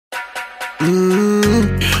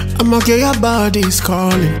I'm okay, your body's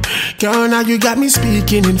calling. Girl, now you got me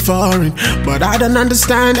speaking in foreign, but I don't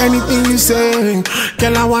understand anything you saying.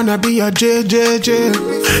 Girl, I wanna be your JJJ.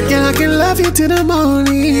 Girl, I can love you till the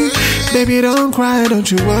morning. Baby, don't cry, don't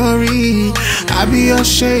you worry. I'll be your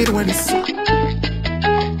shade when it's...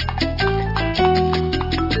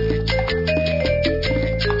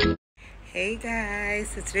 Hey guys,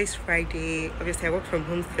 so today's Friday. Obviously I work from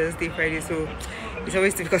home Thursday, Friday, so it's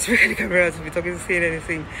always difficult to pick the camera to be talking, saying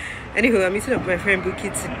anything. Anywho, I'm meeting up with my friend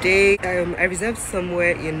Buki today. I reserved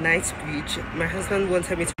somewhere in Knightsbridge. My husband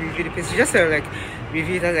wanted me to review the place. He just like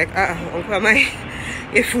reviewed. I was like, Uncle, am I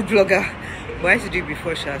a food blogger? But I should do it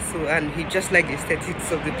before Sha. So, and he just liked the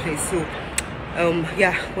aesthetics of the place. So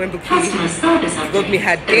yeah, when Buki got me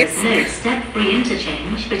her date. No step-free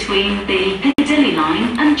interchange between the Piccadilly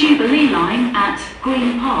line and Jubilee line at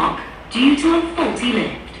Green Park due to a faulty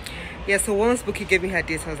lift. Yeah, so once Buki gave me her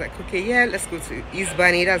date, I was like, okay, yeah, let's go to East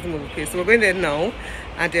Bani. That's the movie place. So we're going there now,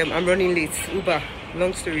 and I'm running late. Uber,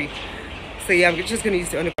 long story. So yeah, I'm just going to use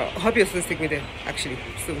the underground. I hope you're supposed to take me there, actually.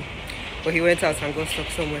 So, but he went out and got stuck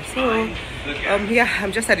somewhere. So yeah,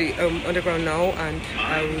 I'm just at the underground now, and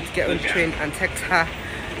I will get on the train and text her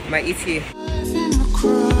my ETA.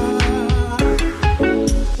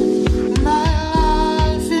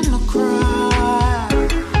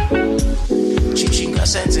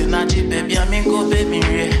 Baby, I'm in go baby.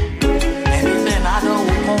 Anything I don't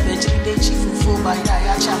want, the chief for by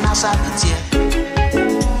Yayoi Sabbath.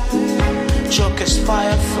 Joker's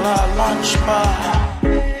Firefly lunch bar.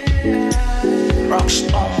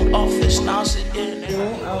 Rockstone office now sitting.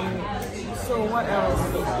 So what else?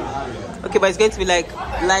 Okay, but it's going to be like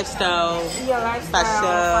lifestyle,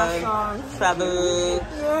 fashion, travel,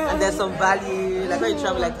 and there's some value. Like when you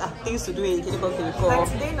travel, like things to do in Kiniko. Like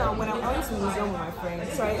today now, when I went to the museum with my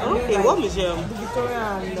friends. So okay, like, what museum? The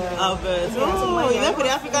Victoria and Albert. Oh, you went for the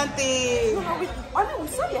African thing. No, we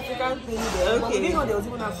saw the African thing there. Okay. But we didn't know there was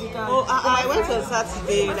even African. Oh, I went on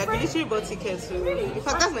Saturday. Like we literally bought tickets. So in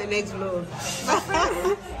fact, that's my next vlog.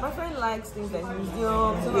 My friend likes things like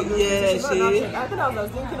museums. Yeah, she. I thought I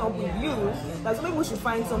was thinking of with you. That's maybe we should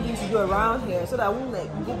find something to do around here so that I won't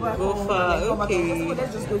like go back home. Far. Okay.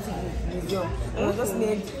 Let's just go to the museum. And I just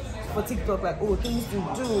made for TikTok like things to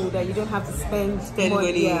do that you don't have to spend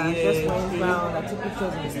money. Yeah, just went around and took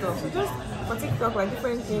pictures and stuff. So just for TikTok like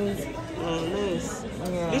different things. Oh, nice.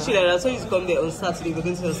 Yeah. Literally, I told you to come there on Saturday. We're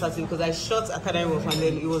going to on Saturday because I shot Academy Wharf and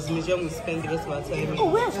then it was museum we spent the rest of our time.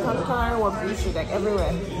 Oh, where's Canary Wharf? Like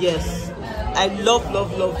everywhere. Yes, I love the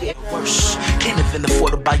Worse. Can't even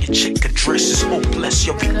afford to buy your chick a dress. It's hopeless.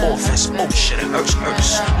 You'll be office. Oh shit, it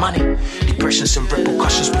hurts. Money, depressions and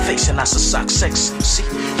repercussions we're facing as a success. See,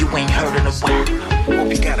 you ain't heard in a while. What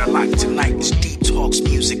we got a lot tonight is detox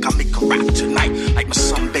music. I make a rap tonight. Like my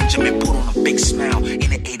son Benjamin put on a big smile in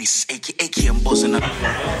the 80s. AK, I'm buzzing up. So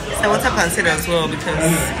I want to consider as well because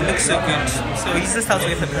it looks so good. So you just have to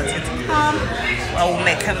wait for the content to come. I'll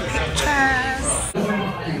make some pictures.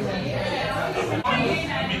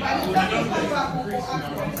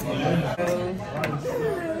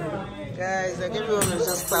 Guys, like everyone is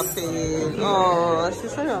just clapping. Oh,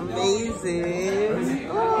 she's so amazing.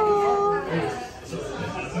 Oh.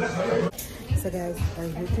 So guys,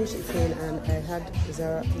 we finished eating and I had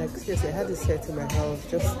Zara, like seriously, I had this set in my house,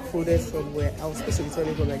 just folded somewhere. I was supposed to return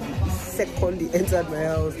it from like the second it entered my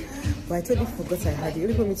house, but I totally forgot I had it.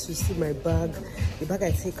 Only for me to see my bag, the bag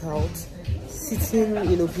I take out, sitting,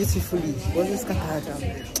 beautifully. It wasn't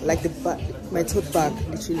scattered, like the bag, my tote bag,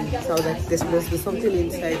 literally. So I was like, there must be something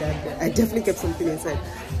inside, and I definitely kept something inside.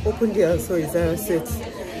 Opened it and saw a Zara set.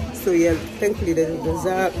 So yeah, thankfully the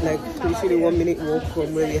Zara, like literally 1 minute walk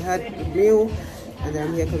from where we had the meal, and then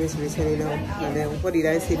I'm here coming to return it now. And then what did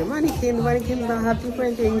I say? The mannequins now have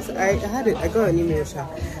different things. I got an email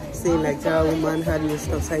saying like Zara woman had new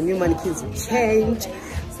stuff, so I knew mannequins would change.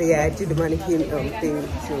 So yeah, I did the mannequin thing.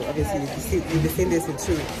 So obviously you'll be seeing this in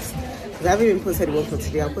 2 weeks. I haven't even posted the one for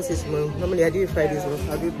today. I'll post it tomorrow. Normally I do it Fridays,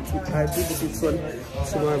 I'll do this one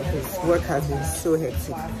tomorrow because work has been so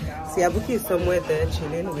hectic. So yeah, Buki is somewhere there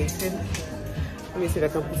chilling, waiting. Let me see if I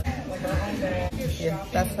can put it. Yeah,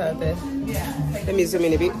 that's her there. Let me zoom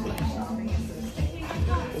in a bit.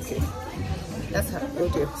 Okay. That's her.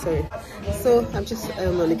 Okay, sorry. So I'm just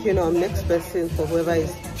on the queue now. I'm next person for whoever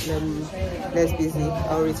is less busy.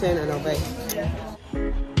 I'll return and I'll buy.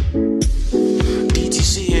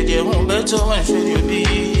 They won't better when you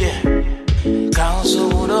be. Council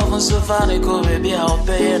would often survive, go baby, I'll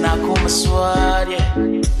pay and I come swat.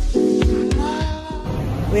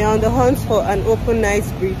 We are on the hunt for an open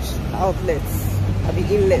Knightsbridge outlet. I'll be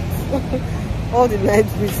inlet. All the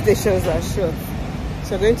Knightsbridge stations are shut.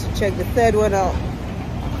 So we're going to check the third one out.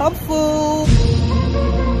 Hopeful.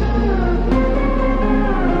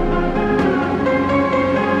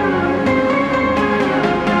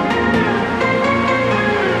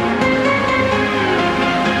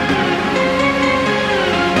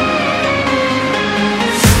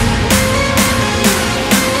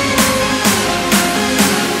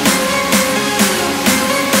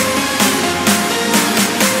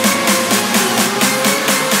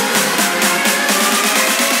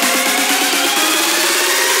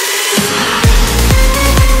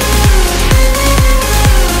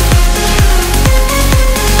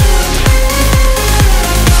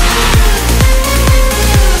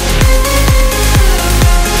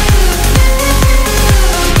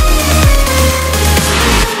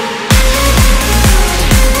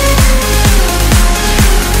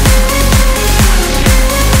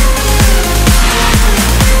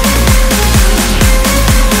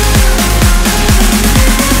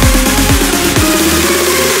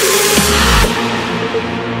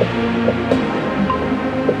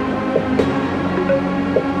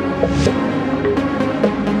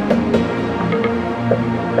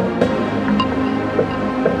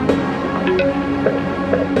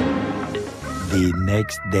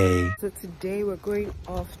 Day. So today we're going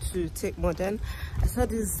off to Tate Modern. I saw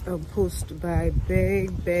this post by Bay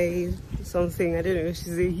something, I don't know,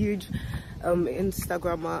 she's a huge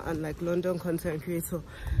Instagrammer and like London content creator.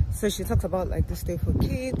 So she talks about like this day for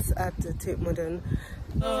kids at the Tate Modern.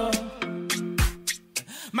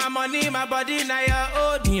 My money, my body, now your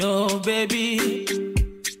own, yo, baby.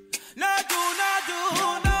 No do,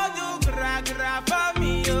 gra gra for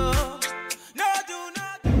me, yo.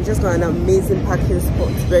 We just got an amazing parking spot,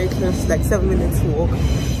 very close, like 7 minutes walk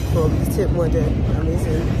from the Tate Modern.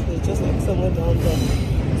 Amazing. So just like somewhere down there.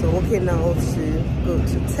 So we're walking now to go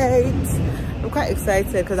to Tate. I'm quite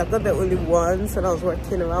excited because I've got there only once and I was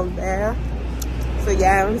working around there. So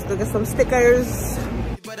yeah, I'm just gonna get some stickers.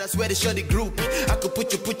 But I swear to show the group, I could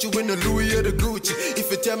put you in the Louis or the Gucci. If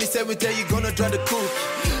you tell me 7 days, you gonna try the coupe.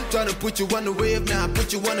 Trying to put you on the wave now,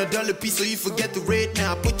 put you on $1 piece so you forget the rate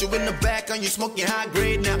now. Put you in the back and you smoking high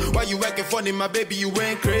grade now. Why you acting funny, my baby, you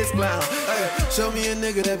ain't crazy clown. Hey, show me a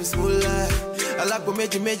nigga that be smooth like. I like what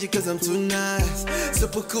major cause I'm too nice.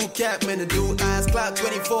 Super cool cat, man, the do eyes. Clock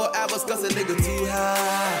 24 hours cause a nigga too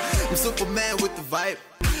high. I'm Superman with the vibe.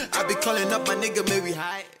 I be calling up my nigga, maybe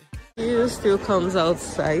high. He still comes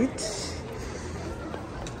outside.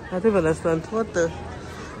 I don't understand what the.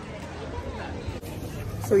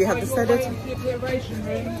 So we have decided.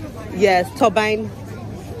 Yes, turbine.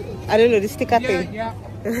 I don't know the sticker thing. Yeah.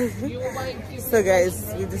 So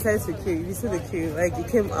guys, we decided to queue. You see the queue, like you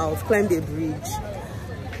came out, climbed a bridge.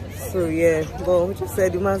 So yeah, well, we just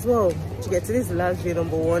said you might as well to get to this last day,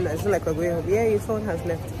 number one. It's not like we're going home. Yeah, your phone has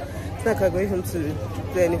left. It's not like we're going home to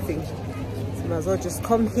do anything. So might as well just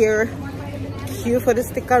come here, queue for the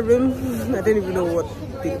sticker room. I don't even know what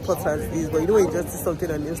the importance is, but you know when you just see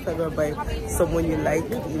something on Instagram by someone you like,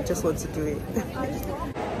 you just want to do it.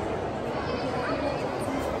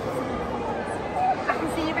 I can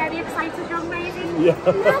see you're very excited, young lady. Yeah.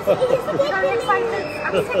 Very excited.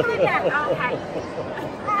 I'm tickling you. Okay.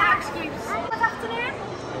 No excuse. Good afternoon.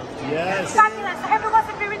 Yes. Fabulous. I hope it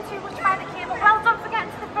wasn't ruined too much by the queue, but well done for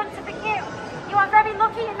getting to the front of the queue. You are very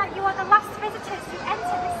lucky in that you are the last visitors who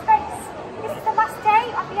enter this space. This is the last day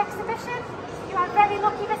of the exhibition. You are very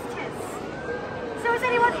lucky visitors. So has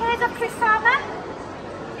anyone heard of Kusama,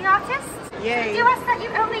 the artist? Yay. We do ask that you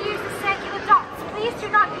only use the circular dots. Please do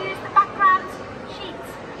not use the background sheet.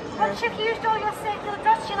 Once you've used all your circular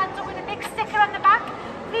dots, you'll end up with a big sticker on the back.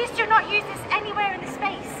 Please do not use this anywhere in the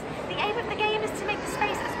space. The aim of the game is to make the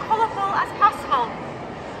space as colourful as possible.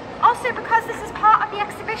 Also, because this is part of the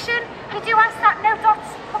exhibition, we do ask that no dots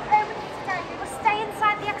come home with you today. You will stay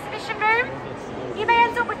inside the exhibition room. You may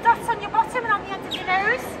end up with dots on your bottom and on the end of your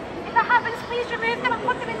nose. If that happens, please remove them and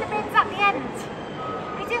put them in the bins at the end.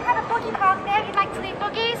 We do have a buggy park there if you'd like to leave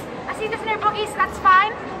buggies. I see there's no buggies, so that's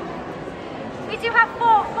fine. We do have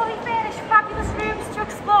 4 fully furnished fabulous rooms to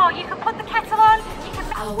explore. You can put the kettle on, you can...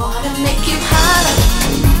 I wanna make you holler.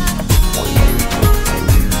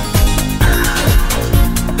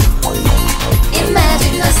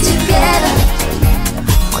 Imagine us together.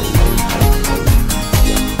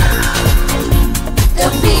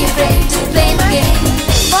 Don't be afraid to play the game.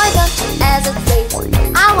 Boy, don't you hesitate.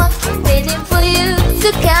 I want you waiting for you to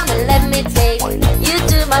come and let me take you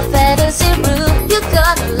to my fantasy room. You're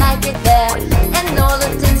gonna like it there, and all the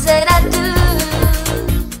things that I do.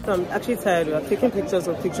 So I'm actually tired. We're taking pictures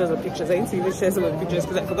of pictures of pictures. I need to even share some of the pictures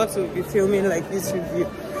because I forgot to be filming like this review.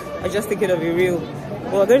 I was just thinking of a reel.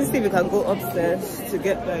 Well, we're going to see if we can go upstairs to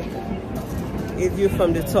get like a view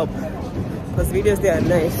from the top, because videos there are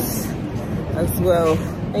nice as well.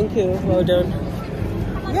 Thank you, well done.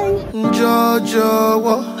 Yay.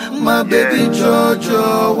 Jojo, my baby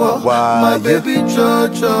Jojo, my baby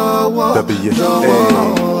Jojo,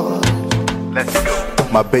 let's go.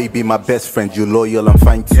 My baby, my best friend, you loyal, I'm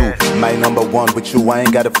fine too. My number one with you, I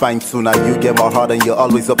ain't gotta find two. Now you get my heart and you're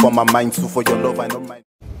always up on my mind too. For your love, I know mine.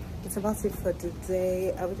 It's about it for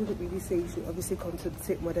today. I wouldn't really say you should obviously come to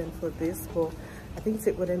Tate Modern for this, but I think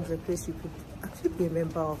Tate Modern is a place you could actually be a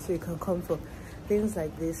member of, so you can come for things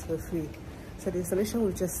like this for free. So the installation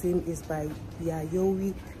we've just seen is by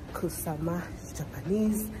Yayoi, Kusama,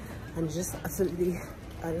 Japanese, and just absolutely,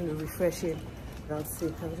 I don't know, refreshing. I'll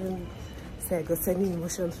say, I wouldn't say I got any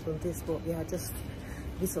emotions from this, but yeah, just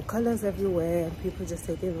bits of colors everywhere and people just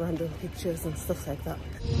taking random pictures and stuff like that.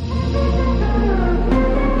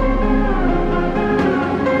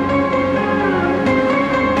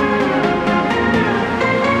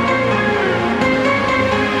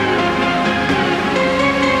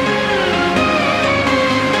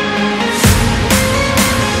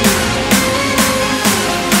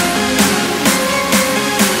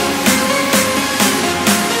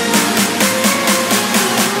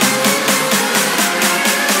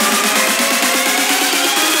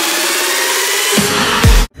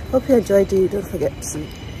 Hope you enjoyed it. Don't forget to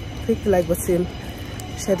click the like button,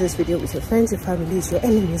 share this video with your friends, your families, your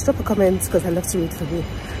enemies. Drop a comment because I love to read from you.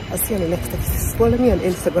 I'll see you on the next episode. Follow me on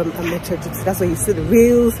Instagram at Metrogypsie. That's where you see the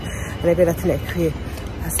reels and everything I create.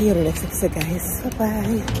 I'll see you on the next episode, guys. Bye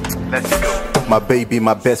bye. Let's go. My baby,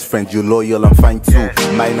 my best friend, you loyal, I'm fine too.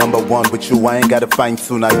 My number one with you, I ain't gotta find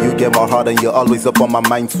two. Now you get my heart and you're always up on my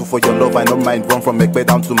mind too. For your love, I don't mind run from Macbeth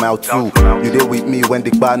down to Mile 2. You there with me when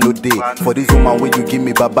the bar no day. For this woman when you give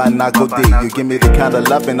me baba na go day. You give me the kind of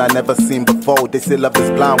loving I never seen before. They say love is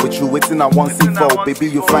blind with you, waiting I won't see for. Baby,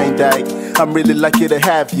 you find that I'm really lucky to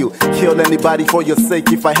have you. Kill anybody for your sake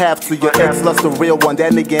if I have to. Your ex lost a real one,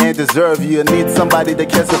 that nigga ain't deserve you. You need somebody that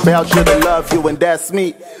cares about you, to love you, and that's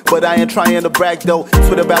me. But I ain't trying to brag though.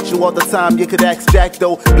 Tweet about you all the time, you could ask Jack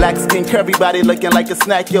though. Black skin, curvy body looking like a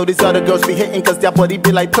snack, yo. These other girls be hitting cause their body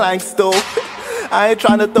be like plank stove. I ain't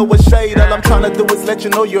trying to throw a shade, all I'm trying to do is let you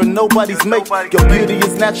know you're nobody's mate. Your beauty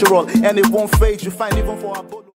is natural and it won't fade. You find even for a